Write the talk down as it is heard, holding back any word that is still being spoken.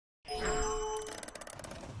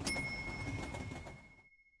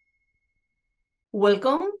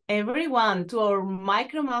Welcome everyone to our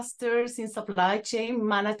Micromasters in Supply Chain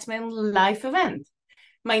Management live event.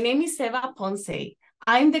 My name is Eva Ponce.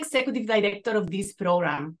 I'm the Executive Director of this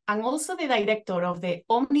program and also the Director of the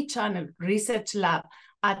Omnichannel Research Lab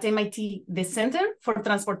at MIT, the Center for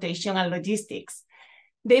Transportation and Logistics.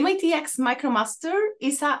 The MIT X Micromaster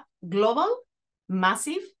is a global,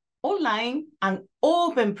 massive, online, and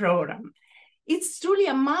open program. It's truly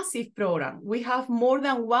a massive program. We have more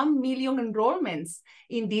than 1 million enrollments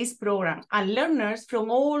in this program, and learners from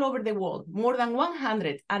all over the world, more than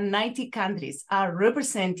 190 countries are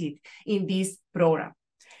represented in this program.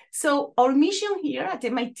 So our mission here at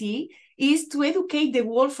MIT is to educate the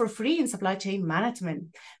world for free in supply chain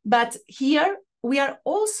management. But here, we are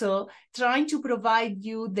also trying to provide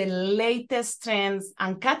you the latest trends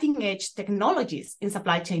and cutting-edge technologies in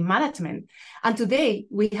supply chain management. And today,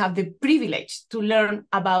 we have the privilege to learn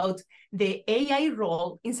about the AI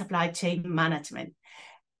role in supply chain management.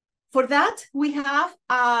 For that, we have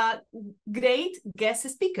a great guest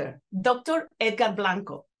speaker, Dr. Edgar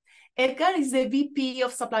Blanco. Edgar is the VP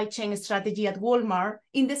of Supply Chain Strategy at Walmart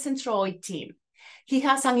in the Centroid team. He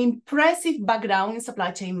has an impressive background in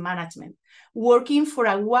supply chain management, working for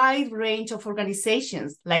a wide range of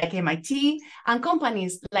organizations like MIT and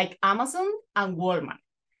companies like Amazon and Walmart.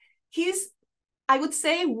 He's, I would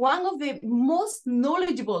say, one of the most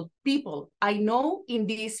knowledgeable people I know in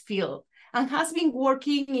this field and has been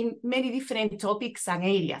working in many different topics and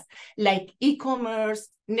areas like e-commerce,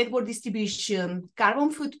 network distribution,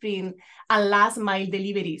 carbon footprint, and last mile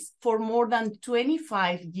deliveries for more than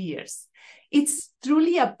 25 years. It's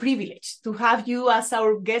truly a privilege to have you as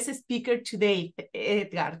our guest speaker today,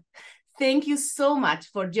 Edgar. Thank you so much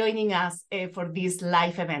for joining us for this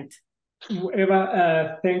live event.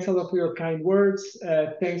 Eva, thanks a lot for your kind words.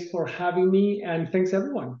 Thanks for having me, and thanks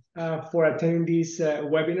everyone for attending this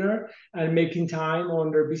webinar and making time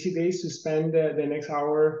on their busy days to spend the next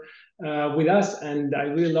hour with us. And I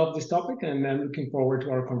really love this topic, and I'm looking forward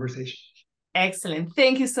to our conversation. Excellent.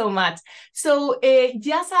 Thank you so much. So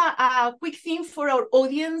just a quick thing for our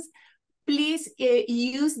audience. Please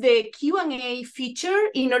use the Q&A feature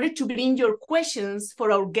in order to bring your questions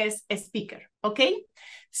for our guest speaker, okay?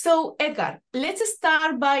 So Edgar, let's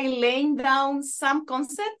start by laying down some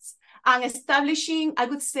concepts and establishing, I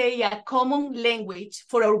would say, a common language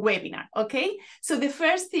for our webinar, okay? So the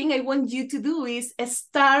first thing I want you to do is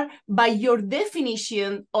start by your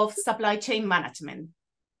definition of supply chain management.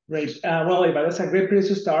 Great. Well, Eva, that's a great place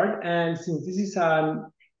to start. And since this is an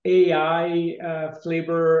AI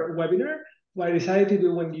flavor webinar, what I decided to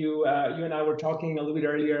do when you and I were talking a little bit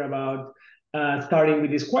earlier about starting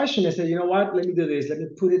with this question, I said, you know what, let me do this. Let me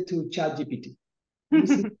put it to ChatGPT.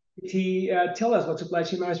 Tell us what supply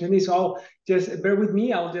chain management is. So I'll just bear with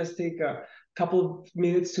me. I'll just take a couple of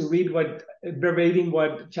minutes to read verbatim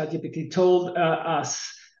what ChatGPT told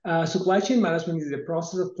us. Supply chain management is the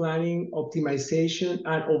process of planning, optimization,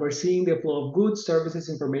 and overseeing the flow of goods, services,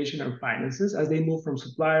 information, and finances as they move from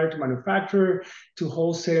supplier to manufacturer, to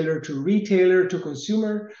wholesaler, to retailer, to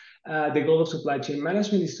consumer. The goal of supply chain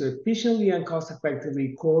management is to efficiently and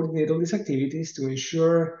cost-effectively coordinate all these activities to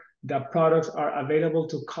ensure that products are available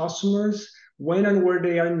to customers when and where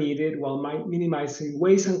they are needed while minimizing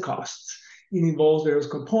waste and costs. It involves various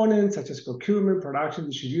components such as procurement, production,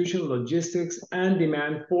 distribution, logistics, and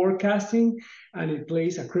demand forecasting, and it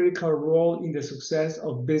plays a critical role in the success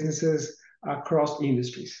of businesses across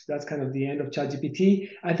industries. That's kind of the end of ChatGPT.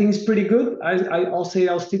 I think it's pretty good. I'll say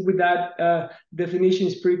I'll stick with that definition.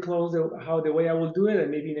 It's pretty close to the way I will do it,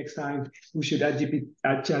 and maybe next time we should add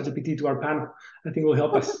ChatGPT to our panel. I think it will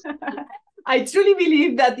help us. I truly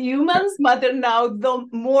believe that humans matter now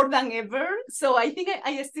more than ever. So I think I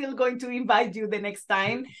am still going to invite you the next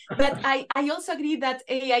time. But I also agree that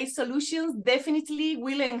AI solutions definitely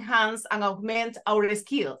will enhance and augment our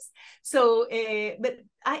skills. So, but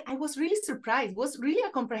I was really surprised. It was really a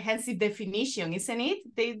comprehensive definition, isn't it?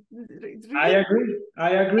 Really, I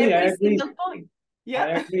agree. Every single point. Yeah, I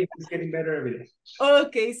agree. It's getting better every day.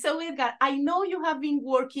 Okay, so Edgar, I know you have been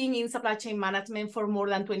working in supply chain management for more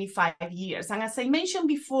than 25 years. And as I mentioned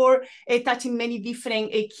before, touching many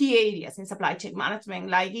different key areas in supply chain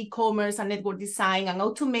management, like e-commerce and network design and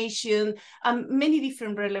automation, and many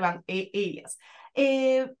different relevant areas.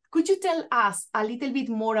 Could you tell us a little bit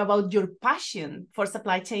more about your passion for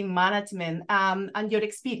supply chain management and your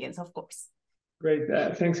experience, of course? Great,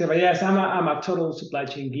 thanks, Eva. Yes, I'm a total supply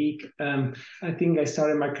chain geek. I think I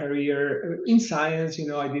started my career in science. You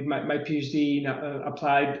know, I did my PhD in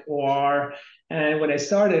applied OR, and when I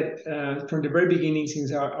started from the very beginning,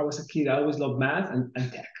 since I was a kid, I always loved math and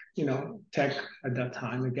tech. tech at that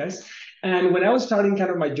time, I guess. And when I was starting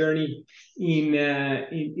kind of my journey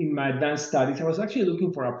in my advanced studies, I was actually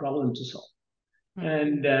looking for a problem to solve.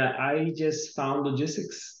 And I just found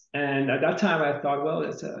logistics. And at that time, I thought, well,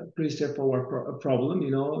 it's a pretty straightforward problem.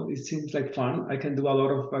 It seems like fun. I can do a lot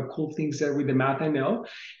of cool things there with the math I know.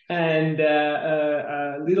 And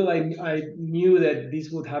little I knew that this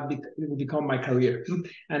would become my career,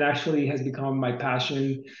 and actually has become my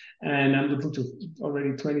passion. And I'm looking to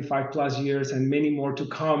already 25 plus years and many more to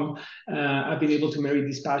come. I've been able to marry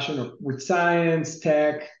this passion with science,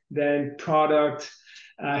 tech, then product.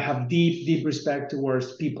 I have deep respect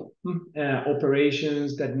towards people,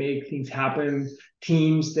 operations that make things happen,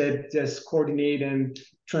 teams that just coordinate and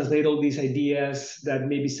translate all these ideas that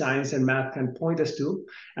maybe science and math can point us to,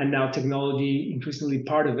 and now technology increasingly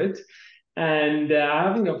part of it. And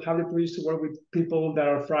I have the privilege to work with people that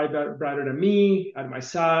are far brighter than me, at my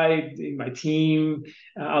side, in my team,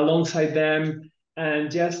 alongside them,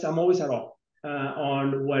 and just I'm always at awe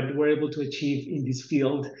on what we're able to achieve in this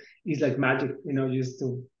field. Is like magic,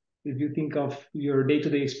 if you think of your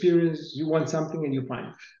day-to-day experience, you want something and you find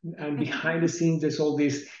it. And behind the scenes, there's all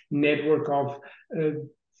this network of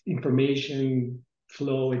information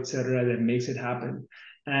flow, etc., that makes it happen.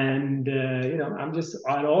 And I'm just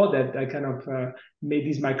at awe that I kind of made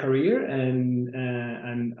this my career, and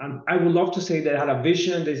I would love to say that I had a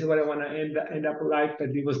vision. This is what I want to end up like, but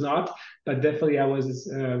it was not. But definitely, I was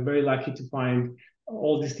very lucky to find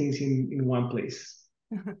all these things in one place.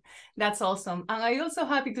 That's awesome. And I'm also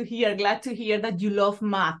glad to hear that you love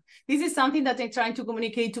math. This is something that I'm trying to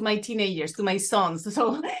communicate to my teenagers, to my sons.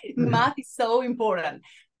 So math is so important.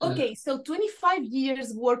 Okay, so 25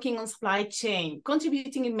 years working on supply chain,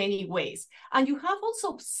 contributing in many ways. And you have also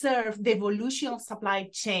observed the evolution of supply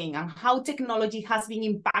chain and how technology has been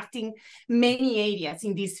impacting many areas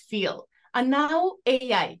in this field. And now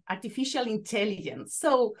AI, artificial intelligence.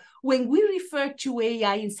 So when we refer to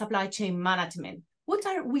AI in supply chain management, what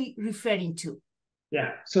are we referring to?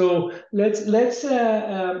 Yeah, so let's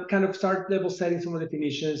kind of start level setting some of the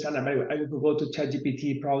definitions, and I will go to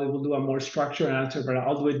ChatGPT. Probably will do a more structured answer, but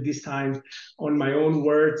I'll do it this time on my own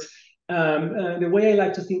words. The way I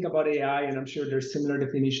like to think about AI, and I'm sure there's similar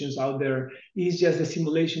definitions out there, is just the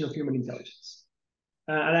simulation of human intelligence.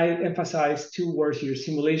 And I emphasize two words here: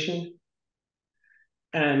 simulation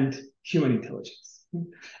and human intelligence.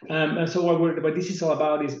 And so what this is all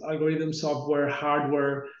about is algorithm, software,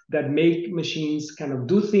 hardware that make machines kind of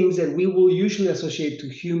do things that we will usually associate to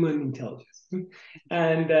human intelligence.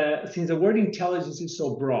 And since the word intelligence is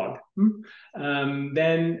so broad,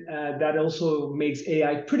 then that also makes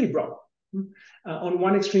AI pretty broad. On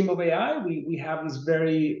one extreme of AI, we have these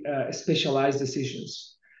very specialized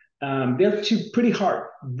decisions. They're pretty hard,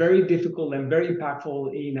 very difficult, and very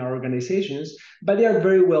impactful in our organizations, but they are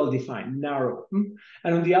very well defined, narrow.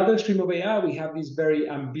 And on the other extreme of AI, we have these very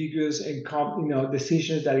ambiguous and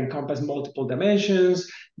decisions that encompass multiple dimensions.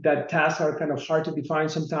 That tasks are kind of hard to define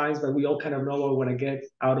sometimes, but we all kind of know what we want to get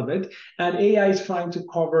out of it. And AI is trying to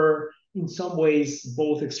cover, in some ways,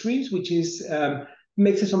 both extremes, which is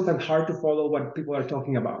makes it sometimes hard to follow what people are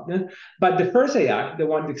talking about. Yeah? But the first AI, the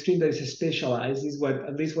one extreme that is specialized, is what,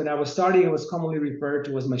 at least when I was starting, it was commonly referred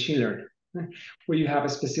to as machine learning, where you have a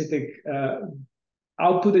specific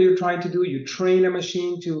output that you're trying to do. You train a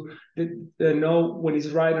machine to know when it's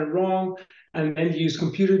right and wrong, and then you use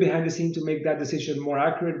computers behind the scene to make that decision more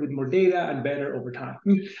accurate with more data and better over time.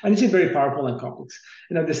 And it's very powerful and complex.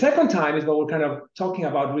 And then the second time is what we're kind of talking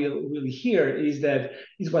about really here is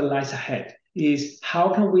what lies ahead. Is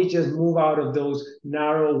how can we just move out of those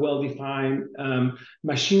narrow, well-defined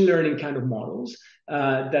machine learning kind of models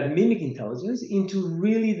that mimic intelligence into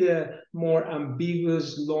really the more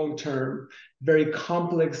ambiguous, long-term, very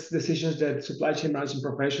complex decisions that supply chain management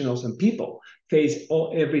professionals and people face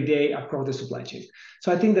every day across the supply chain.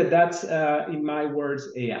 So I think that's, in my words,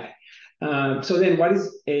 AI. So then what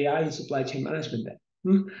is AI in supply chain management then?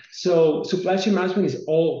 So supply chain management is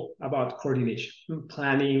all about coordination,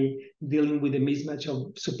 planning, dealing with the mismatch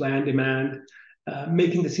of supply and demand,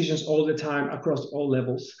 making decisions all the time across all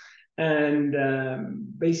levels. And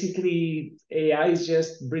basically, AI is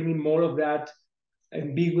just bringing more of that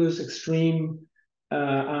ambiguous, extreme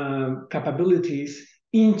capabilities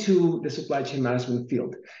into the supply chain management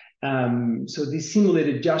field. So this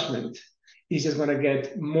simulated judgment is just going to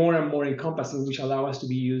get more and more encompassing, which allow us to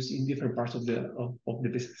be used in different parts of the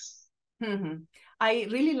business. I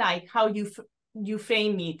really like how you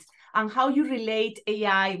frame it and how you relate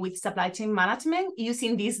AI with supply chain management,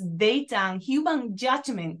 using this data and human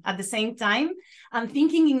judgment at the same time, and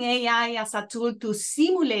thinking in AI as a tool to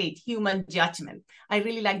simulate human judgment. I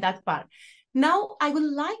really like that part. Now, I would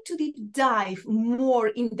like to deep dive more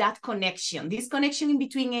in that connection, this connection in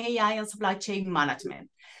between AI and supply chain management.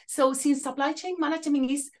 So since supply chain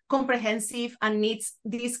management is comprehensive and needs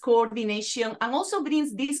this coordination and also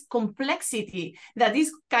brings this complexity that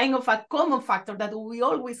is kind of a common factor that we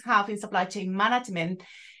always have in supply chain management,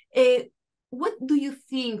 what do you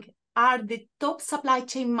think are the top supply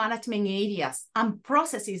chain management areas and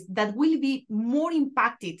processes that will be more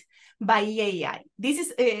impacted by AI? This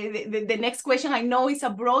is the next question. I know it's a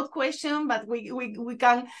broad question, but we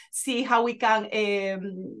can see how we can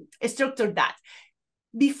structure that.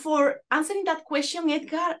 Before answering that question,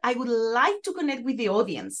 Edgar, I would like to connect with the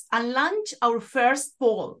audience and launch our first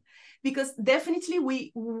poll, because definitely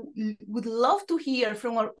we would love to hear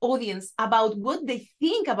from our audience about what they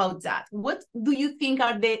think about that. What do you think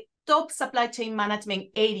are the top supply chain management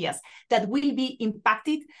areas that will be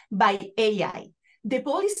impacted by AI? The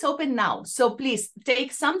poll is open now, so please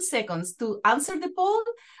take some seconds to answer the poll.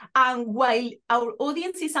 And while our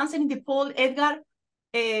audience is answering the poll, Edgar,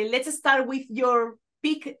 let's start with your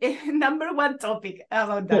pick number one topic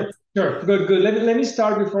about that. Sure. Good. Let me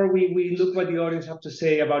start before we look what the audience have to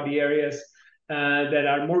say about the areas that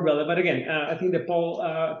are more relevant. Again, I think the poll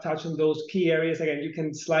touched on those key areas. Again, you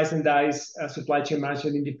can slice and dice supply chain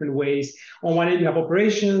management in different ways. On one end, you have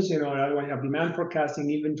operations, on the other one, you have demand forecasting,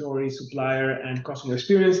 inventory, supplier, and customer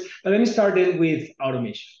experience. But let me start then with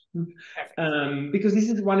automation. Because this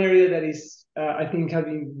is one area that is, I think, has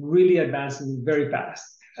been really advancing very fast.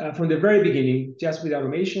 From the very beginning, just with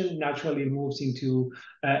automation, naturally moves into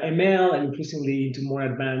ML and increasingly into more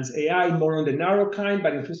advanced AI, more on the narrow kind,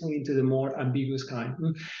 but increasingly into the more ambiguous kind.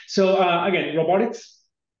 So again, robotics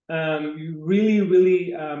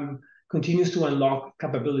really continues to unlock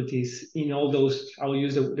capabilities in all those, I will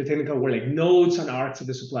use the technical word, like nodes and arcs of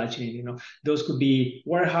the supply chain. Those could be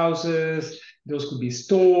warehouses, those could be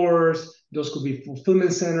stores, those could be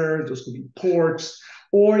fulfillment centers, those could be ports,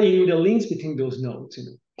 or in the links between those nodes,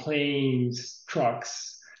 planes,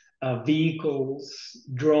 trucks, vehicles,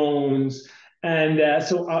 drones. And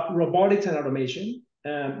so robotics and automation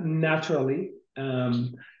naturally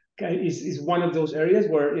is one of those areas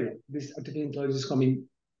where this artificial intelligence is coming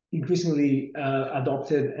increasingly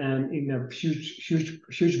adopted and in a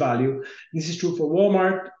huge value. This is true for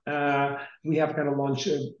Walmart. We have kind of launched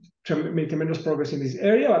made tremendous progress in this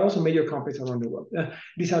area, but also major companies around the world.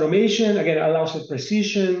 This automation, again, allows for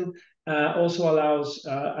precision, also allows,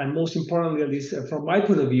 and most importantly, at least from my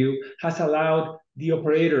point of view, has allowed the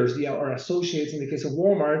operators, our associates in the case of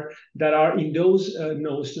Walmart, that are in those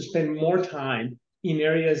nodes to spend more time in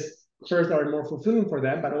areas first that are more fulfilling for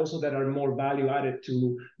them, but also that are more value added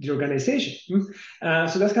to the organization.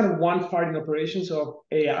 So that's kind of one part in operations of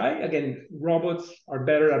AI. Again, robots are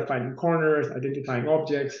better at finding corners, identifying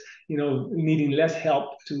objects, needing less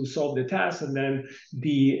help to solve the task. And then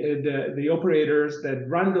the operators that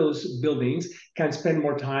run those buildings can spend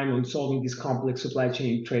more time on solving these complex supply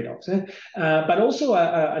chain trade-offs. But also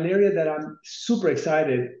an area that I'm super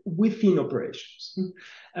excited within operations.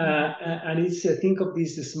 And it's think of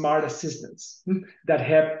these as smart assistants that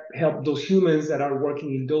help those humans that are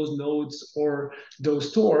working in those nodes or those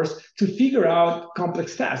stores to figure out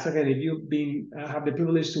complex tasks. Again, if you've have the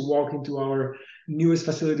privilege to walk into our newest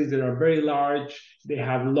facilities that are very large, they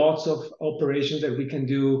have lots of operations that we can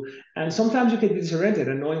do, and sometimes you can be disoriented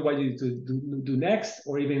and knowing what you do next,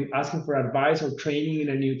 or even asking for advice or training in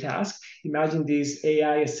a new task. Imagine these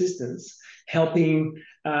AI assistants helping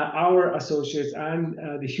our associates and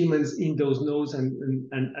the humans in those nodes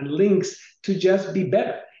and links to just be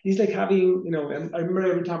better. It's like having, I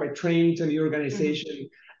remember every time I train to a new organization,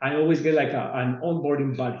 I always get like an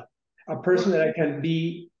onboarding buddy, a person that I can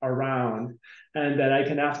be around and that I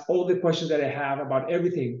can ask all the questions that I have about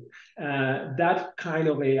everything. That kind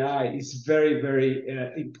of AI is very, very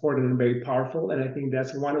important and very powerful. And I think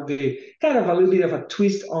that's one of the kind of a little bit of a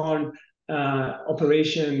twist on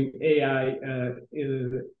operation AI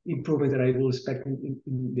improvement that I will expect in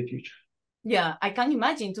the future. Yeah, I can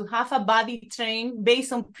imagine to have a body trained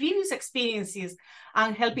based on previous experiences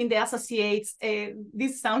and helping the associates.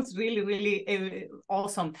 This sounds really, really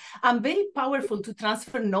awesome and very powerful to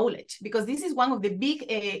transfer knowledge, because this is one of the big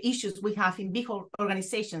issues we have in big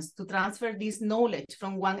organizations, to transfer this knowledge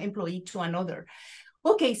from one employee to another.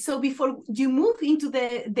 Okay, so before you move into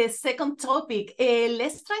the second topic,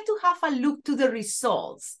 let's try to have a look to the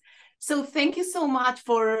results. So thank you so much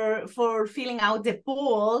for filling out the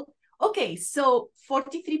poll. Okay, so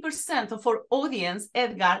 43% of our audience,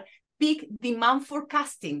 Edgar, pick demand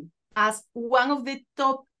forecasting as one of the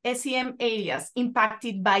top SEM areas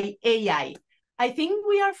impacted by AI. I think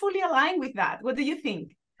we are fully aligned with that. What do you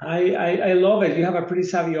think? I love it. You have a pretty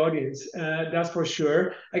savvy audience, that's for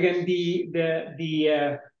sure. Again,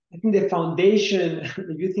 I think the foundation,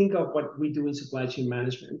 if you think of what we do in supply chain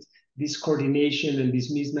management, this coordination and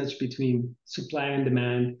this mismatch between supply and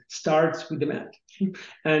demand starts with demand.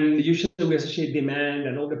 And usually we associate demand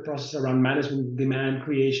and all the process around management, demand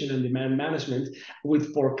creation and demand management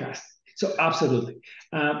with forecast. So absolutely.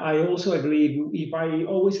 I also agree, if I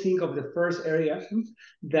always think of the first area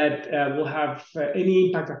that will have any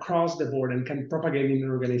impact across the board and can propagate in an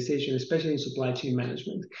organization, especially in supply chain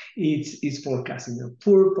management, it's forecasting.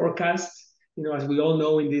 Poor forecasts, as we all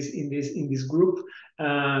know in this group,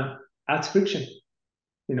 adds friction.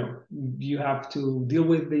 You have to deal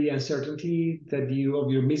with the uncertainty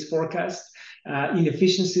of your missed forecast,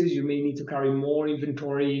 inefficiencies. You may need to carry more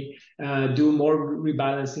inventory, do more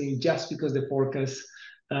rebalancing just because the forecast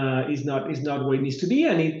is not where it needs to be,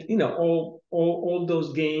 and all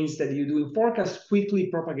those gains that you do in forecast quickly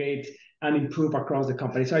propagate and improve across the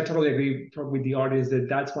company. So I totally agree with the audience that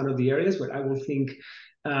that's one of the areas where I will think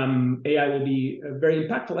AI will be very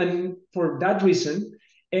impactful, and for that reason,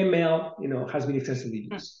 ML, has been extensively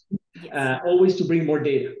used, always to bring more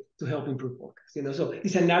data to help improve forecasts. So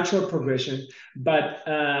it's a natural progression. But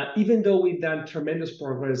even though we've done tremendous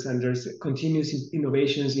progress and there's continuous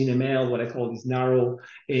innovations in ML, what I call this narrow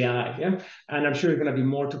AI, and I'm sure there's going to be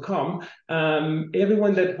more to come.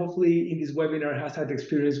 Everyone that hopefully in this webinar has had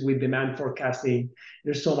experience with demand forecasting,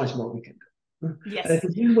 there's so much more we can do. Yes. And I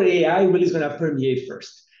think this is where AI really is going to permeate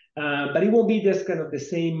first. But it won't be just kind of the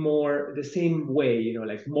same way,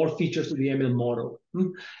 like more features to the ML model,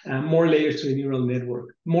 more layers to the neural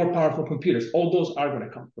network, more powerful computers. All those are going to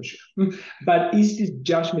come for sure. But it's this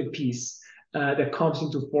judgment piece that comes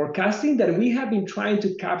into forecasting that we have been trying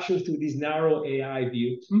to capture through this narrow AI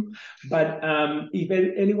view. But if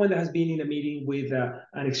anyone that has been in a meeting with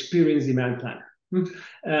an experienced demand planner,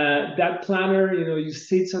 that planner, you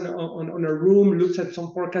sit on a room, looks at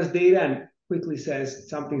some forecast data, and quickly says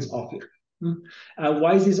something's off here.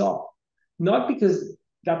 Why is this off? Not because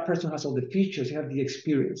that person has all the features, they have the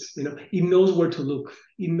experience. It knows where to look,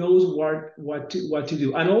 it knows what to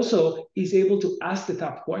do, and also is able to ask the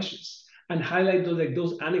tough questions and highlight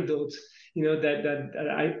those anecdotes.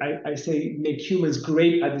 That I say make humans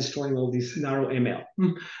great at destroying all this narrow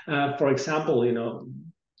ML. For example,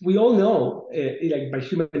 we all know, like by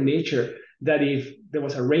human nature, that if there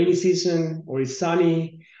was a rainy season or it's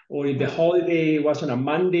sunny, or if the holiday was on a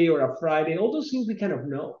Monday or a Friday, all those things we kind of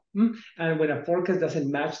know. And when a forecast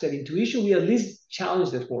doesn't match that intuition, we at least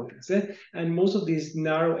challenge the forecast. And most of these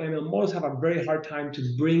narrow ML models have a very hard time to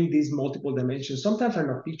bring these multiple dimensions. Sometimes are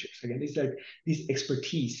not features. Again, it's like this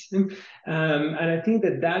expertise. And I think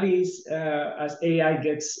that is, as AI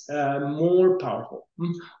gets more powerful,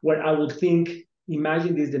 where I would think,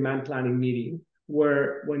 imagine this demand planning meeting,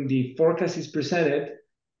 where when the forecast is presented,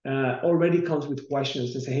 already comes with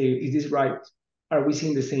questions to say, hey, is this right? Are we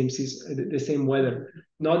seeing the same weather?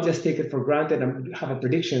 Not just take it for granted and have a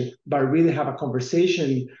prediction, but really have a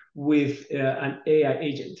conversation with an AI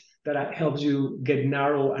agent that helps you get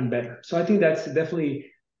narrow and better. So I think that's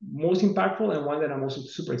definitely most impactful and one that I'm also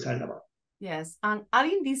super excited about. Yes, and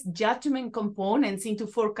adding these judgment components into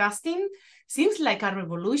forecasting seems like a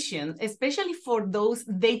revolution, especially for those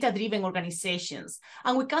data-driven organizations.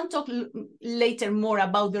 And we can talk later more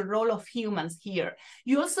about the role of humans here.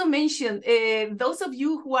 You also mentioned those of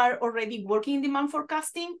you who are already working in demand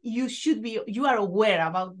forecasting, you are aware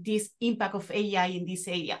about this impact of AI in this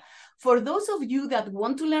area. For those of you that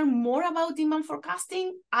want to learn more about demand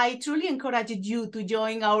forecasting, I truly encourage you to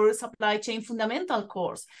join our supply chain fundamental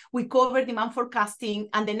course. We cover demand forecasting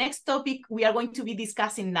and the next topic we are going to be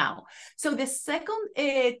discussing now. So the second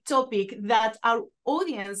topic that our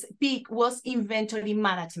audience picked was inventory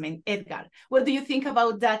management. Edgar, what do you think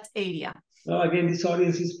about that area? Well, again, this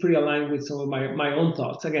audience is pretty aligned with some of my own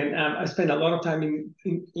thoughts. Again, I spent a lot of time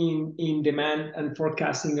in demand and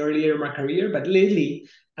forecasting earlier in my career, but lately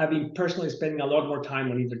I've been personally spending a lot more time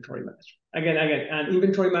on inventory management. Again, and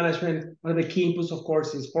inventory management, one of the key inputs, of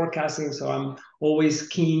course, is forecasting. So I'm always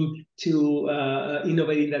keen to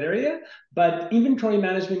innovate in that area. But inventory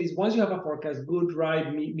management is once you have a forecast, good,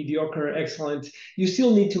 right, mediocre, excellent, you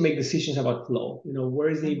still need to make decisions about flow. Where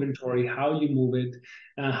is the inventory? How you move it?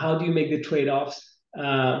 How do you make the trade-offs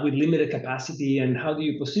with limited capacity? And how do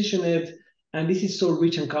you position it? And this is so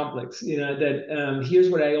rich and complex, that here's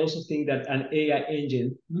where I also think that an AI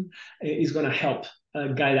engine is going to help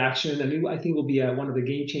guide action, and I think will be one of the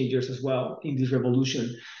game changers as well in this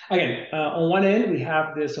revolution. Again, on one end, we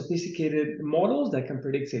have the sophisticated models that can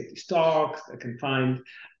predict safety stocks, that can find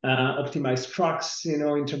optimized trucks,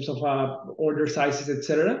 in terms of order sizes,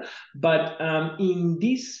 etc. But in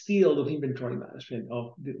this field of inventory management,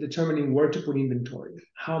 of determining where to put inventory,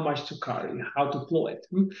 how much to carry, how to flow it,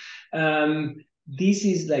 this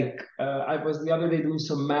is like, I was the other day doing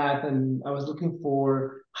some math, and I was looking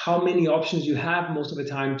for how many options you have most of the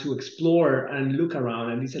time to explore and look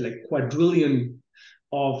around, and these are like quadrillion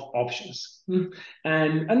of options.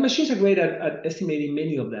 And machines are great at estimating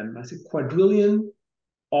many of them. I said quadrillion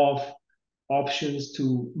of options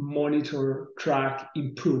to monitor, track,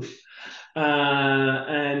 improve.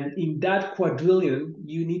 And in that quadrillion,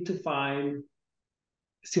 you need to find,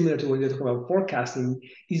 similar to when you talk about forecasting,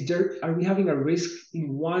 are we having a risk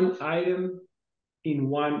in one item, in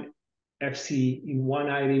one FC, in one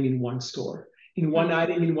item, in one store, in one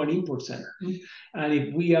item, in one import center? And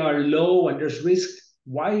if we are low and there's risk,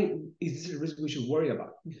 why is this a risk we should worry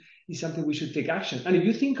about? It's something we should take action. And if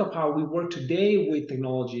you think of how we work today with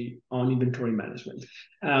technology on inventory management,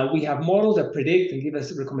 we have models that predict and give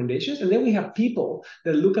us recommendations, and then we have people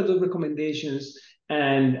that look at those recommendations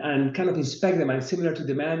and kind of inspect them, and similar to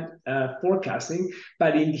demand forecasting.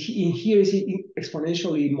 But in here is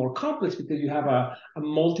exponentially more complex, because you have a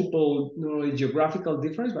multiple, not only geographical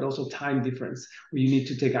difference, but also time difference where you need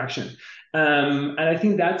to take action. And I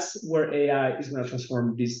think that's where AI is going to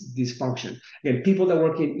transform this function. Again, people that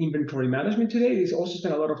work in inventory management today is also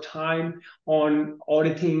spend a lot of time on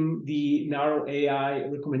auditing the narrow AI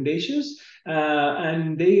recommendations,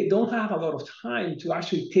 and they don't have a lot of time to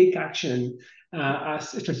actually take action as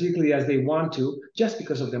strategically as they want to, just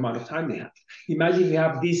because of the amount of time they have. Imagine you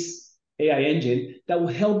have this AI engine that will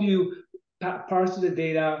help you parse the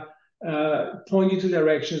data, point you to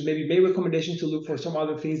directions, maybe make recommendations to look for some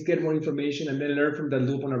other things, get more information, and then learn from that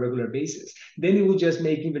loop on a regular basis. Then it will just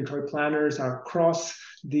make inventory planners across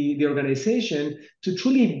the organization to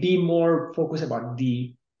truly be more focused about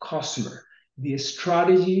the customer, the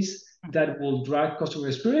strategies that will drive customer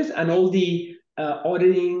experience, and all the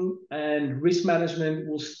auditing and risk management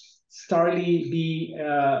will startly be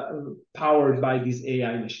powered by these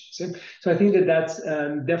AI machines. So I think that's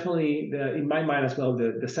definitely, in my mind as well,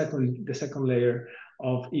 the second layer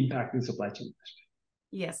of impact in supply chain management.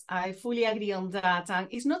 Yes, I fully agree on that. And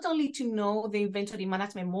it's not only to know the inventory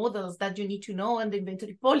management models that you need to know and the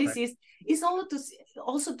inventory policies, right. It's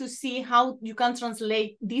also to see how you can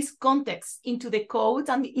translate this context into the code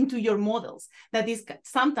and into your models. That is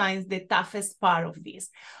sometimes the toughest part of this.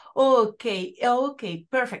 Okay,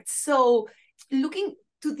 perfect. So looking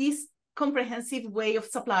to this comprehensive way of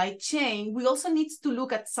supply chain, we also need to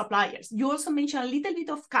look at suppliers. You also mentioned a little bit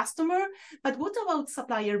of customer, but what about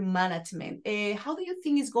supplier management? How do you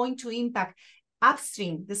think is going to impact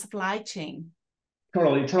upstream, the supply chain?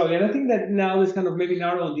 Totally. And I think that now is kind of maybe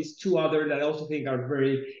narrow on these two others that I also think are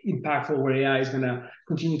very impactful, where AI is going to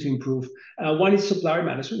continue to improve. One is supplier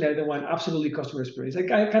management, the other one, absolutely, customer experience. I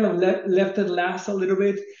kind of left it last a little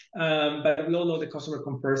bit, but we all know the customer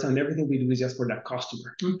comes first, and everything we do is just for that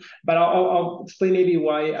customer. But I'll explain maybe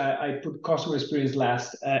why I put customer experience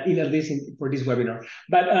last, in at least for this webinar.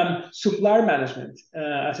 But supplier management,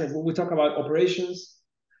 I said, when we talk about operations,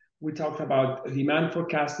 we talked about demand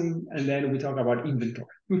forecasting, and then we talk about inventory.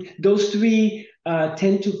 Those three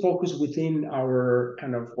tend to focus within our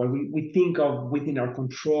kind of what we think of within our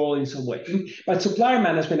control in some way. But supplier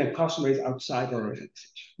management and customer is outside our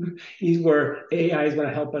organization. Is where AI is going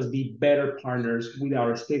to help us be better partners with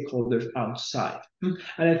our stakeholders outside.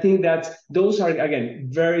 And I think that those are, again,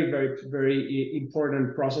 very, very, very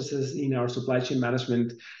important processes in our supply chain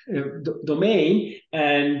management domain.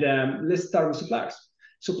 And let's start with suppliers.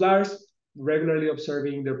 Suppliers, regularly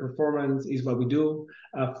observing their performance is what we do,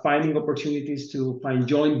 finding opportunities to find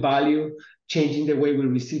joint value, changing the way we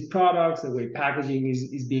receive products, the way packaging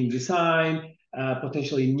is being designed,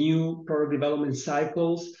 potentially new product development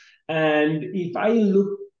cycles. And if I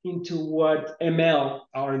look into what ML,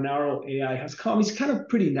 our narrow AI, has come, it's kind of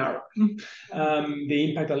pretty narrow. The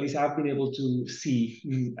impact, at least I've been able to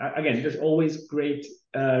see. Again, there's always great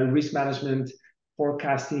risk management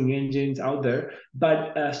forecasting engines out there,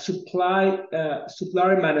 but supplier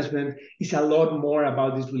management is a lot more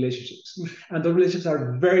about these relationships, and the relationships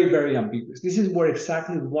are very, very ambiguous. This is where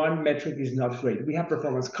exactly one metric is not great. We have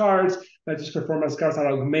performance cards, but these performance cards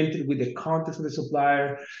are augmented with the context of the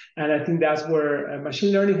supplier, and I think that's where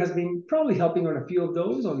machine learning has been probably helping on a few of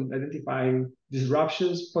those, on identifying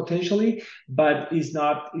disruptions potentially, but is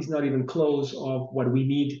not even close of what we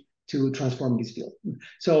need to transform this field.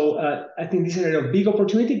 So I think this is a big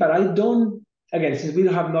opportunity, but I don't again, since we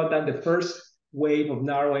have not done the first wave of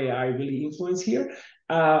narrow AI really influence here,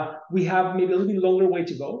 we have maybe a little bit longer way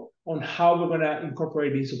to go on how we're going to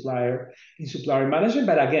incorporate in supplier management.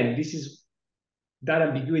 But again, that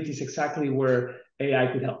ambiguity is exactly where AI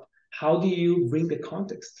could help. How do you bring the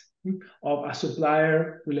context of a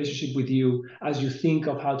supplier relationship with you as you think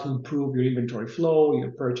of how to improve your inventory flow,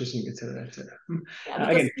 your purchasing, et cetera, et cetera? Yeah,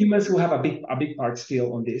 Again, humans will have a big part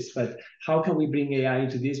still on this, but how can we bring AI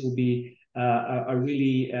into this will be a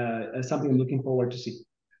really something I'm looking forward to see.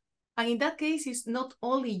 And in that case, it's not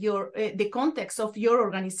only the context of your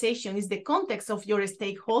organization, it's the context of your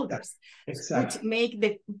stakeholders, exactly. which make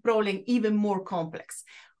the problem even more complex.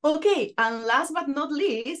 Okay, and last but not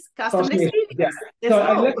least, customer experience. Yeah. So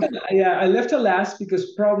I left it last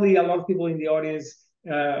because probably a lot of people in the audience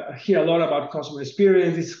hear a lot about customer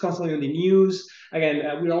experience. It's constantly on the news. Again,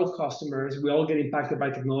 we're all customers. We all get impacted by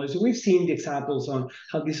technology. So we've seen the examples on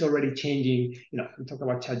how this is already changing. You know, we talk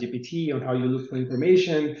about ChatGPT, on how you look for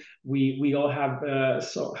information. We all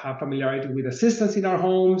have familiarity with assistants in our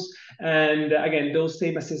homes. And again, those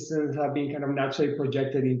same assistants have been kind of naturally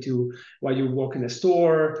projected into while you walk in a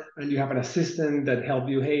store and you have an assistant that help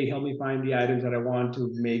you, hey, help me find the items that I want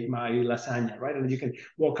to make my lasagna, right? And you can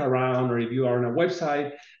walk around, or if you are on a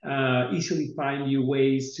website, easily find you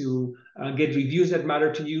ways to get reviews that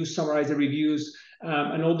matter to you, summarize the reviews,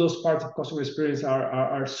 and all those parts of customer experience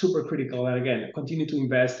are super critical. And again, continue to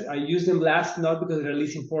invest. I use them last, not because they're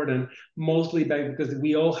least important, mostly because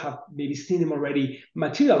we all have maybe seen them already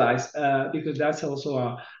materialize, because that's also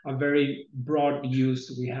a very broad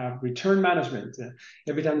use. We have return management.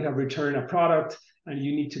 Every time you have returned a product and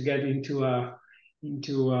you need to get into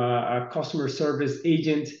a customer service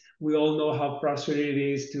agent, we all know how frustrating it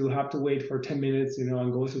is to have to wait for 10 minutes, you know,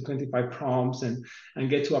 and go through 25 prompts and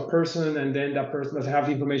get to a person, and then that person doesn't have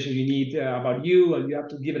the information you need about you, and you have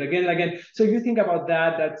to give it again and again. So if you think about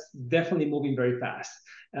that, that's definitely moving very fast.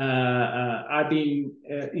 I've been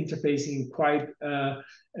interfacing quite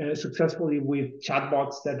successfully with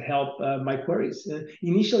chatbots that help my queries.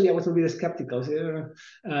 Initially, I was a bit skeptical,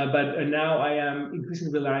 but now I am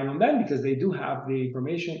increasingly relying on them because they do have the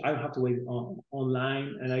information. I don't have to wait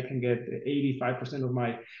online, and I can get 85% of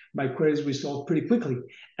my queries resolved pretty quickly.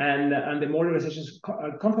 And the more organizations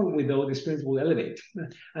are comfortable with those, the experience will elevate.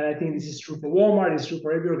 And I think this is true for Walmart. It's true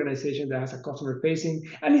for every organization that has a customer facing,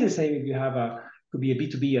 and it's the same if you have could be a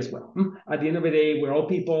B2B as well. At the end of the day, we're all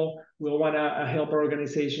people. We all want to help our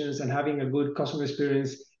organizations, and having a good customer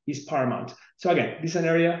experience is paramount. So again, this is an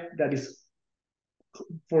area that is,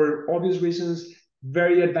 for obvious reasons,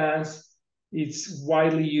 very advanced. It's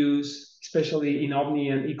widely used, especially in Omni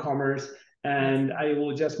and e-commerce. And I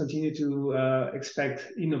will just continue to expect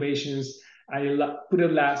innovations. I put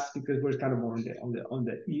it last because we're kind of more on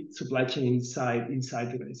the supply chain side inside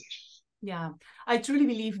the organization. Yeah, I truly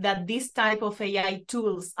believe that this type of AI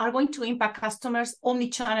tools are going to impact customers'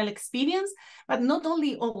 omni-channel experience, but not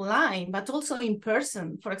only online, but also in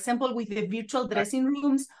person. For example, with the virtual dressing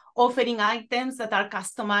rooms, offering items that are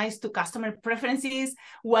customized to customer preferences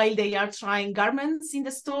while they are trying garments in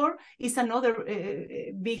the store is another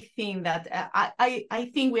big thing that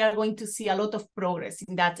I think we are going to see a lot of progress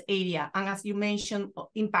in that area. And as you mentioned,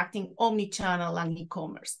 impacting omni-channel and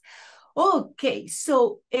e-commerce. Okay,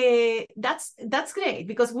 so that's great,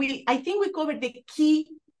 because I think we covered the key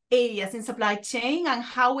areas in supply chain and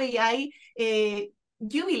how AI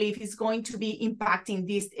you believe is going to be impacting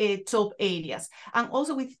these top areas, and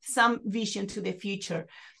also with some vision to the future.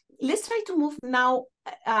 Let's try to move now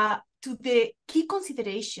to the key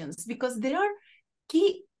considerations, because there are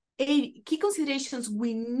key considerations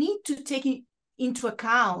we need to take into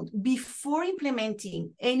account before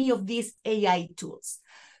implementing any of these AI tools.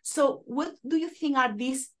 So what do you think are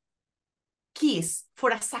these keys for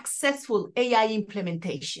a successful AI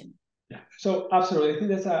implementation? Yeah, so absolutely. I think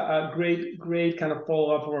that's a great kind of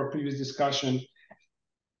follow-up of our previous discussion.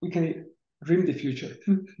 We can dream the future,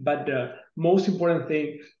 but the most important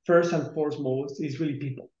thing, first and foremost, is really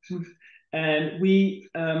people. And we,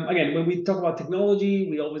 again, when we talk about technology,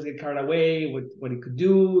 we always get carried away with what it could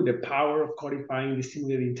do, the power of codifying the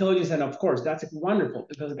simulated intelligence. And of course, that's wonderful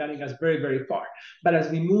because it's getting us very, very far. But as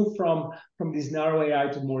we move from this narrow AI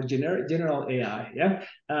to more general AI,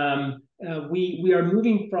 we are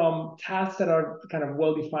moving from tasks that are kind of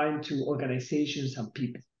well-defined to organizations and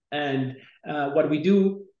people. And what we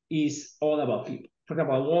do is all about people. For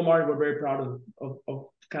example, at Walmart, we're very proud of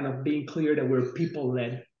kind of being clear that we're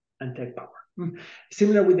people-led and tech power.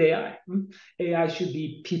 Similar with AI. AI should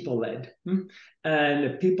be people-led,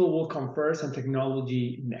 and people will come first and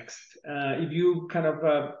technology next. If you kind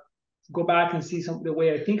of go back and see the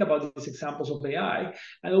way I think about these examples of AI,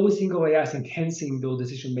 I always think of AI as enhancing those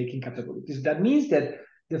decision-making capabilities. That means that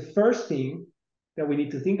the first thing that we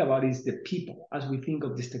need to think about is the people as we think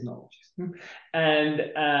of these technologies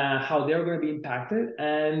and how they're going to be impacted.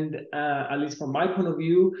 And at least from my point of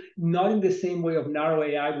view, not in the same way of narrow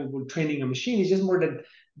AI where we're training a machine. It's just more that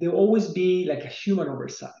there'll always be like a human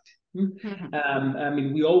oversight. I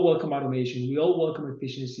mean, we all welcome automation. We all welcome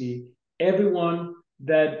efficiency. Everyone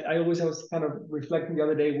that I was kind of reflecting the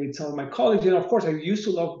other day with some of my colleagues, of course, I used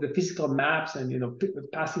to love the physical maps and,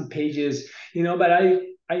 passing pages, but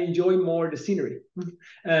I enjoy more the scenery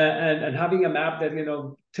and having a map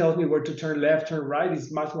that, tells me where to turn left, turn right is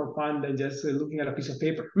much more fun than just looking at a piece of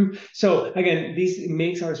paper. So again, this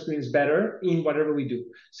makes our experience better in whatever we do.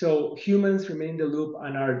 So humans remain the loop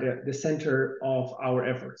and are the center of our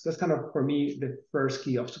efforts. That's kind of, for me, the first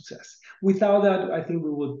key of success. Without that, I think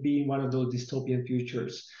we would be in one of those dystopian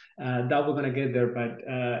futures that we're going to get there, but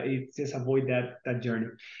it's just avoid that journey.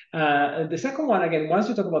 The second one, again, once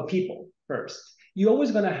you talk about people first, you're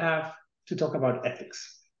always going to have to talk about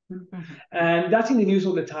ethics. And that's in the news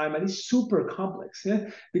all the time, and it's super complex,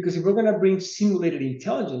 because if we're going to bring simulated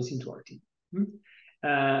intelligence into our team,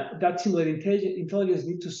 that simulated intelligence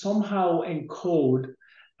needs to somehow encode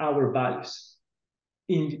our values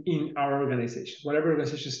in our organization, whatever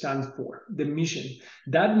organization stands for, the mission.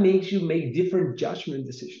 That makes you make different judgment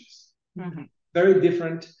decisions, very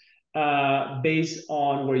different based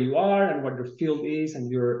on where you are and what your field is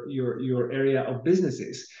and your area of business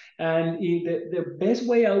is. And the best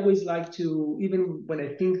way I always like to, even when I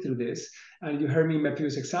think through this, and you heard me in my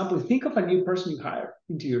previous example, think of a new person you hire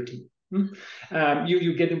into your team.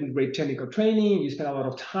 You get them with great technical training, you spend a lot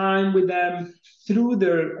of time with them through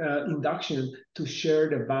their induction to share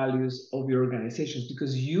the values of your organizations,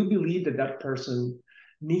 because you believe that person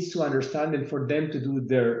needs to understand and for them to do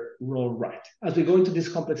their role right. As we go into this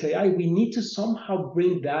complex AI, we need to somehow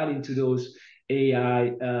bring that into those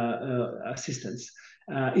AI assistants.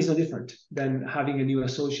 It's no different than having a new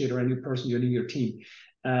associate or a new person joining your team.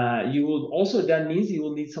 You will also, that means you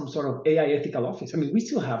will need some sort of AI ethical office. I mean, we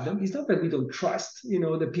still have them. It's not that we don't trust,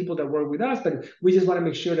 the people that work with us, but we just want to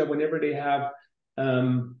make sure that whenever they have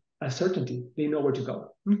a certainty, they know where to go.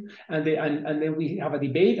 And then we have a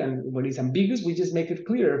debate, and when it's ambiguous, we just make it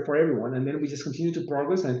clear for everyone. And then we just continue to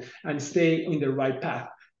progress and stay in the right path.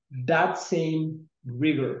 That same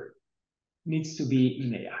rigor needs to be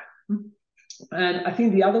in AI. And I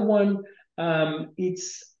think the other one,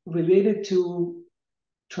 it's related to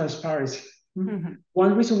transparency.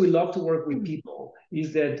 One reason we love to work with people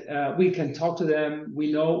is that we can talk to them,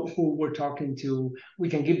 we know who we're talking to, we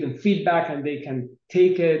can give them feedback and they can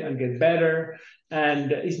take it and get better.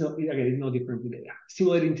 And it's no different with AI.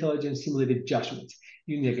 Simulated intelligence, simulated judgment.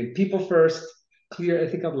 You need to get people first, clear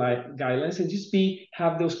ethical guidelines, and just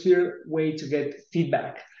have those clear way to get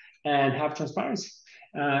feedback and have transparency.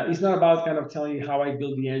 It's not about kind of telling you how I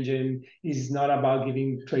build the engine. It's not about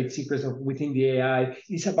giving trade secrets within the AI.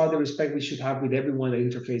 It's about the respect we should have with everyone that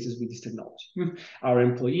interfaces with this technology. Our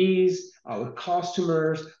employees, our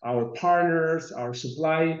customers, our partners, our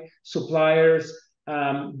suppliers.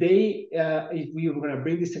 If we were going to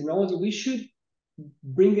bring this technology, we should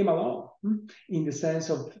bring them along in the sense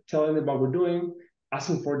of telling them what we're doing,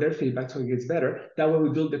 asking for their feedback so it gets better. That way we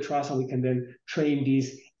build the trust and we can then train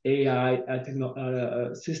these AI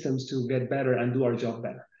systems to get better and do our job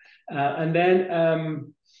better. And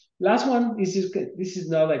then last one is this is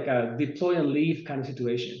not like a deploy and leave kind of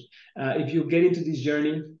situation. If you get into this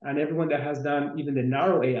journey, and everyone that has done even the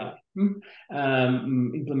narrow AI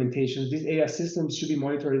implementations, these AI systems should be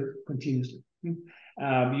monitored continuously. You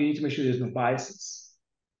need to make sure there's no biases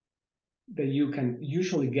that you can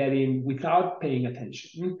usually get in without paying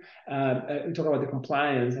attention. We talk about the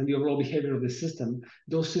compliance and the overall behavior of the system.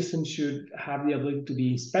 Those systems should have the ability to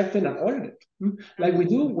be inspected and audited, like we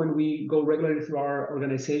do when we go regularly through our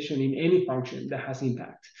organization in any function that has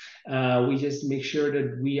impact. We just make sure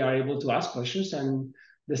that we are able to ask questions and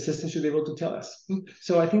the system should be able to tell us.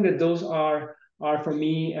 So I think that those are for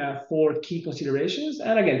me 4 key considerations.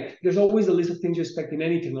 And again, there's always a list of things you expect in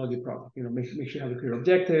any technology product. Make sure you have a clear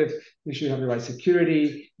objective, make sure you have the right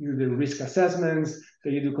security, you do the risk assessments,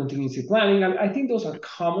 that you do contingency planning. And I think those are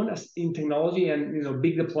common as in technology and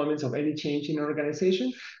big deployments of any change in an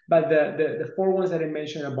organization. But the 4 ones that I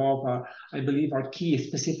mentioned above, I believe, are key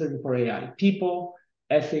specifically for AI: people,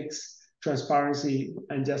 ethics, transparency,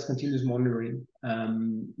 and just continuous monitoring,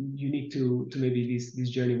 unique to maybe this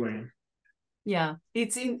journey we're in. Yeah,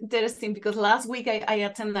 it's interesting because last week I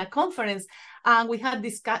attended a conference and we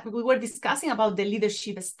were discussing about the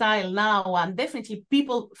leadership style now, and definitely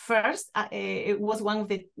people first. It was one of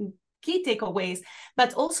the key takeaways,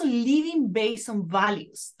 but also living based on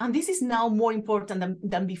values. And this is now more important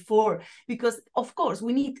than before, because of course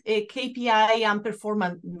we need a KPI and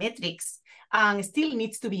performance metrics, and still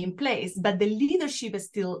needs to be in place, but the leadership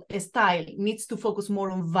style needs to focus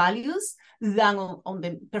more on values than on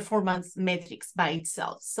the performance metrics by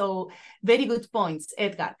itself. So very good points,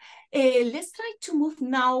 Edgar. Let's try to move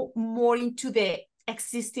now more into the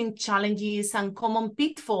existing challenges and common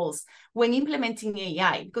pitfalls when implementing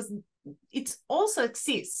AI, because it also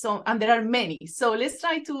exists, and there are many. So let's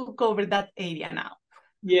try to cover that area now.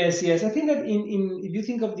 Yes. I think that if you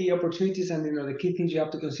think of the opportunities and the key things you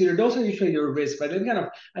have to consider, those are usually your risks. But then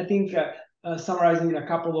I think summarizing in a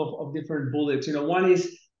couple of different bullets. One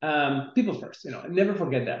is people first. Never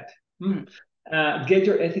forget that. Get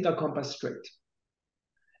your ethical compass straight.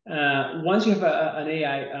 Once you have an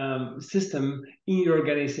AI system in your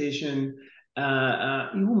organization,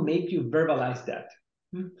 it will make you verbalize that.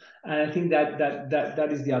 And I think that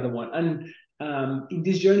is the other one. And in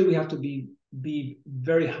this journey, we have to be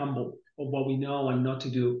very humble of what we know and not to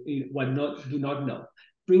do, do not know.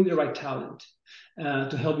 Bring the right talent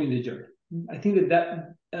to help you in the journey. I think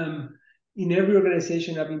that in every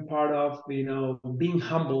organization I've been part of, being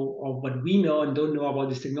humble of what we know and don't know about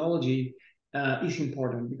this technology is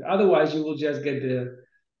important. Otherwise, you will just get the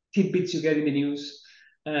tidbits you get in the news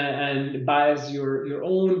and bias your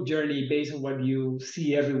own journey based on what you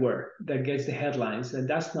see everywhere that gets the headlines. And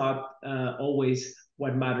that's not always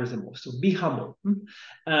what matters the most. So be humble.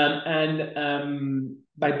 And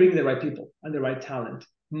by bringing the right people and the right talent,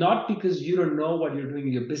 not because you don't know what you're doing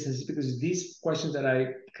in your business, it's because these questions that I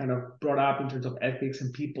kind of brought up in terms of ethics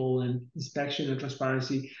and people and inspection and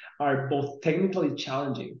transparency are both technically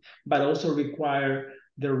challenging, but also require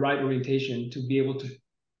the right orientation to be able to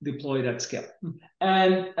deploy that scale.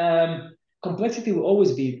 And complexity will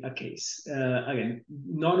always be a case. Again,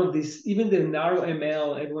 none of this, even the narrow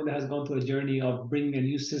ML, everyone that has gone through a journey of bringing a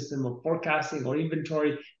new system of forecasting or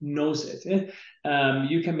inventory knows it.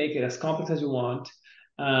 You can make it as complex as you want.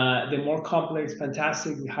 The more complex,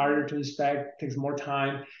 fantastic, the harder to inspect, takes more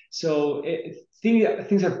time. So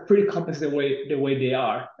things are pretty complex the way they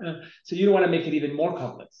are. So you don't want to make it even more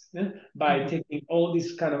complex by taking all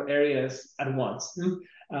these kind of areas at once.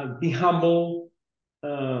 Be humble,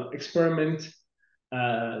 experiment,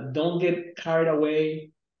 don't get carried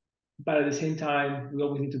away, but at the same time, we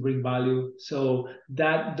always need to bring value. So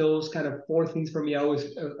those kind of four things for me are always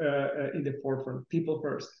in the forefront. People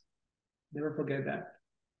first. Never forget that.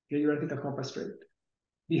 Get your ethical compass straight.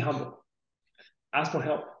 Be humble. Ask for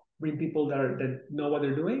help. Bring people that know what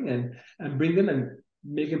they're doing and bring them and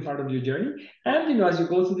make them part of your journey. And as you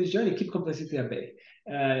go through this journey, keep complexity at bay.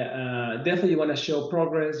 Definitely, you want to show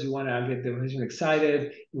progress. You want to get the organization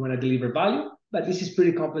excited. You want to deliver value. But this is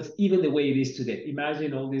pretty complex, even the way it is today.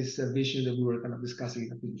 Imagine all these visions that we were kind of discussing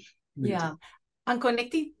in a few minutes. Yeah, and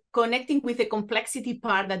connecting with the complexity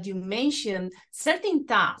part that you mentioned, certain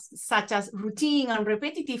tasks, such as routine and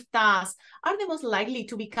repetitive tasks, are the most likely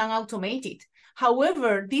to become automated.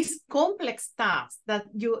 However, these complex tasks that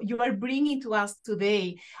you are bringing to us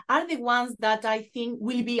today are the ones that I think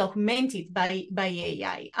will be augmented by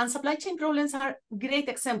AI. And supply chain problems are great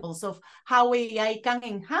examples of how AI can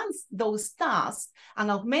enhance those tasks and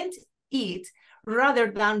augment it rather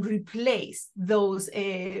than replace those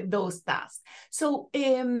tasks. So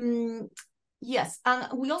yes,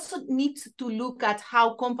 and we also need to look at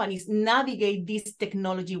how companies navigate this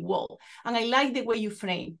technology wall. And I like the way you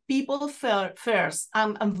frame people first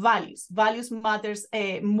and values. Values matters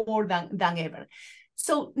more than ever.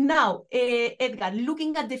 So now, Edgar,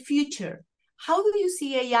 looking at the future, how do you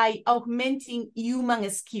see AI augmenting human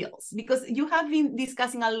skills? Because you have been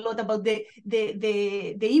discussing a lot about the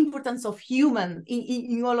importance of human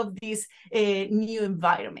in all of this new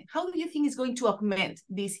environment. How do you think it's going to augment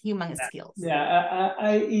these human skills? Yeah,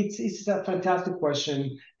 it's a fantastic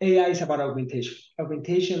question. AI is about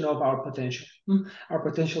augmentation of our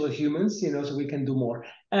potential as humans, so we can do more.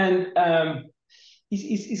 And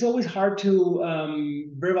it's always hard to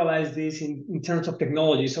verbalize this in terms of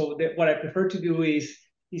technology. So what I prefer to do is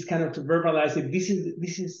kind of to verbalize it. This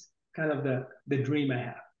is kind of the dream I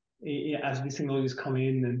have as these technologies come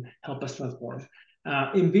in and help us transform.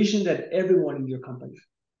 Envision that everyone in your company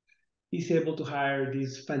is able to hire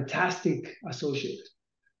this fantastic associate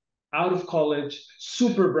out of college,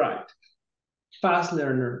 super bright, fast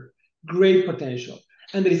learner, great potential,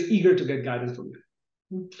 and that is eager to get guidance from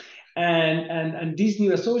you. And this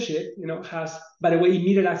new associate, has, by the way,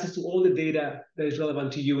 immediate access to all the data that is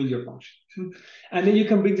relevant to you in your function. And then you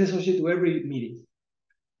can bring the associate to every meeting.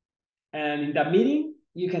 And in that meeting,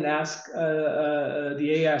 you can ask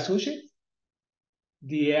the AI associate,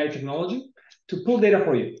 the AI technology to pull data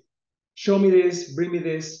for you. Show me this, bring me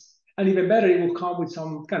this, and even better, it will come with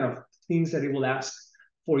some kind of things that it will ask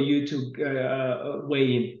for you to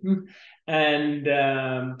weigh in and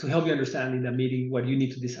to help you understand in the meeting what you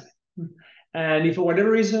need to decide. And if for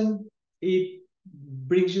whatever reason it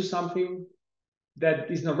brings you something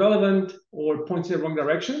that is not relevant or points in the wrong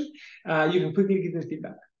direction, you can quickly give them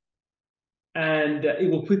feedback. And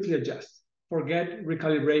it will quickly adjust. Forget,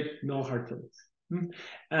 recalibrate, no hard feelings.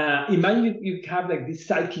 Imagine you have like this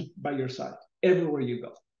sidekick by your side everywhere you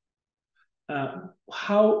go.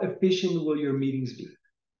 How efficient will your meetings be?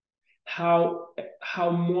 How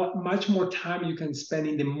much more time you can spend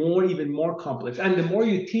in the even more complex. And the more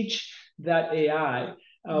you teach that AI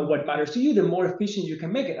what matters to you, the more efficient you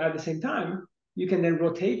can make it. At the same time, you can then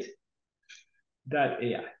rotate that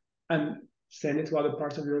AI and send it to other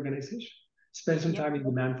parts of your organization. Spend some time in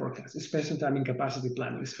demand forecasting, spend some time in capacity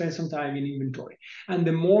planning, spend some time in inventory. And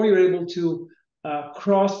the more you're able to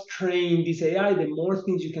cross-train this AI, the more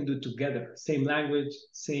things you can do together. Same language,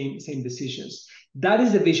 same decisions. That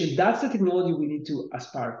is the vision. That's the technology we need to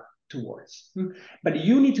aspire towards. But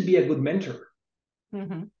you need to be a good mentor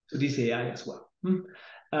to this AI as well. You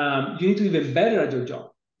need to be even better at your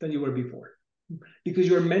job than you were before, because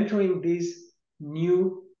you're mentoring this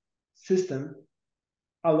new system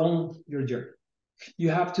along your journey. You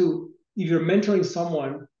have to, if you're mentoring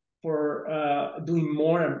someone for doing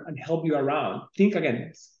more and help you around, think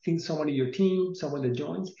someone in your team, someone that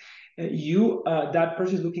joins, that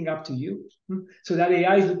person is looking up to you. So that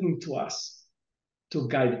AI is looking to us to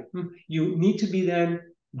guide it. You need to be then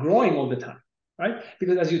growing all the time, right?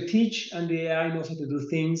 Because as you teach and the AI knows how to do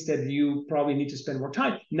things that you probably need to spend more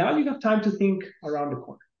time, now you have time to think around the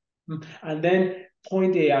corner. And then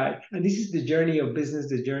point AI, and this is the journey of business,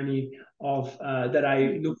 the journey of that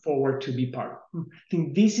I look forward to be part of. I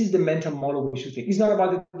think this is the mental model we should think. It's not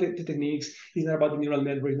about the techniques, it's not about the neural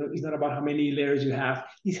network, it's not about how many layers you have.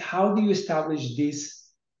 It's how do you establish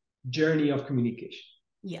this journey of communication?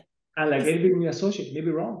 Yeah. And like every new associate,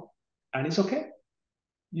 maybe wrong, and it's okay.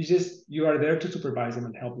 You are there to supervise them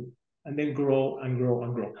and help them, and then grow and grow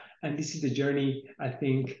and grow. And this is the journey, I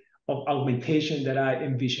think, of augmentation that I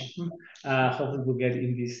envision. Hopefully we'll get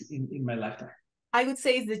in my lifetime. I would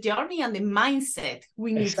say it's the journey and the mindset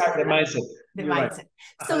we need. Exactly, the mindset. The mindset.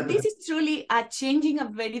 Right. So this is truly changing a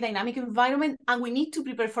very dynamic environment, and we need to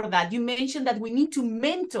prepare for that. You mentioned that we need to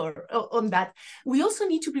mentor on that. We also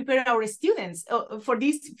need to prepare our students for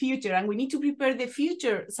this future, and we need to prepare the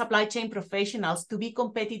future supply chain professionals to be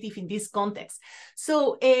competitive in this context.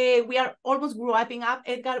 So we are almost wrapping up.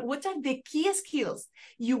 Edgar, what are the key skills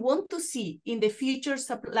you want to see in the future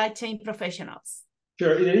supply chain professionals?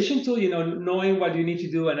 Sure. In addition to knowing what you need to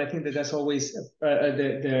do, and I think that's always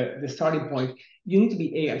the starting point, you need to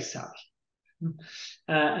be AI savvy,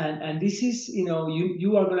 and this is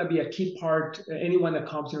you are going to be a key part. Anyone that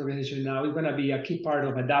comes to an organization now is going to be a key part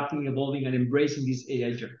of adapting, evolving, and embracing this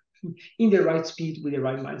AI journey in the right speed with the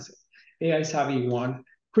right mindset. AI savvy one.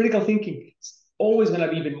 Critical thinking is always going to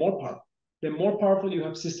be even more powerful. The more powerful you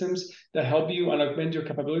have systems that help you and augment your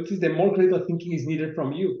capabilities, the more critical thinking is needed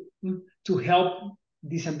from you to help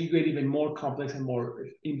disambiguate even more complex and more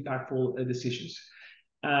impactful decisions.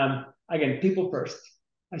 Again, people first.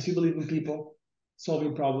 I still believe in people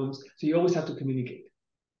solving problems, so you always have to communicate.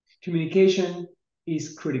 Communication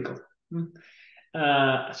is critical.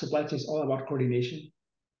 Supply chain is all about coordination.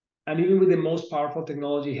 And even with the most powerful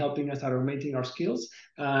technology helping us at augmenting our skills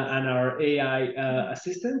and our AI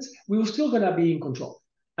assistants, we were still going to be in control.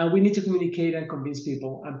 And we need to communicate and convince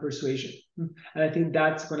people and persuasion. And I think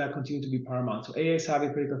that's going to continue to be paramount. So AI savvy,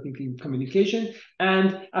 critical thinking, communication.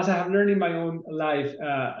 And as I have learned in my own life,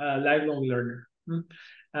 a lifelong learner.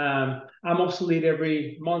 I'm obsolete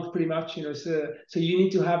every month pretty much, so you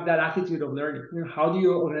need to have that attitude of learning. How do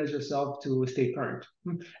you organize yourself to stay current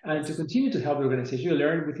and to continue to help the organization? You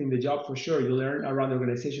learn within the job for sure, you learn around the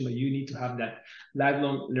organization, but you need to have that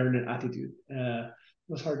lifelong learner attitude.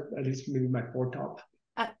 Those are at least maybe my 4 top.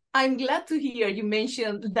 I'm glad to hear you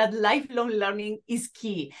mentioned that lifelong learning is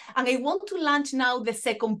key. And I want to launch now the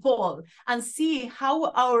second poll and see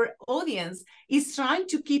how our audience is trying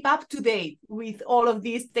to keep up to date with all of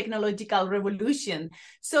this technological revolution.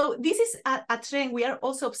 So this is a trend we are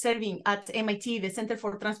also observing at MIT, the Center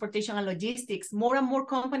for Transportation and Logistics. More and more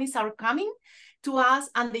companies are coming to us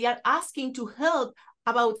and they are asking to help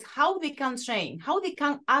about how they can train, how they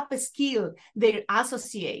can upskill their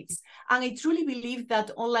associates. And I truly believe that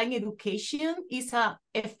online education is an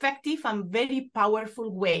effective and very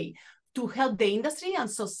powerful way to help the industry and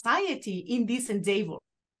society in this endeavor.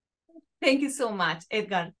 Thank you so much,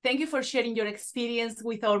 Edgar. Thank you for sharing your experience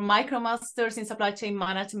with our Micromasters in Supply Chain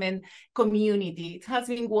Management community. It has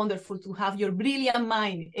been wonderful to have your brilliant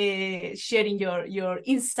mind sharing your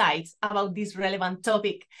insights about this relevant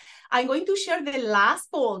topic. I'm going to share the last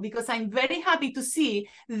poll because I'm very happy to see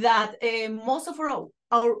that most of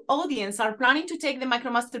our audience are planning to take the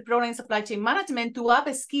Micromaster program in supply chain management to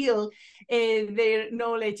upskill their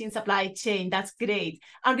knowledge in supply chain. That's great.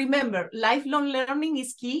 And remember, lifelong learning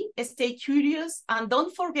is key. Stay curious and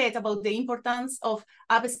don't forget about the importance of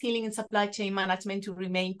upskilling in supply chain management to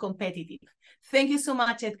remain competitive. Thank you so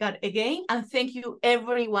much, Edgar, again. And thank you,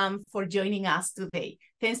 everyone, for joining us today.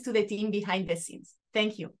 Thanks to the team behind the scenes.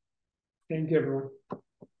 Thank you. Thank you, everyone.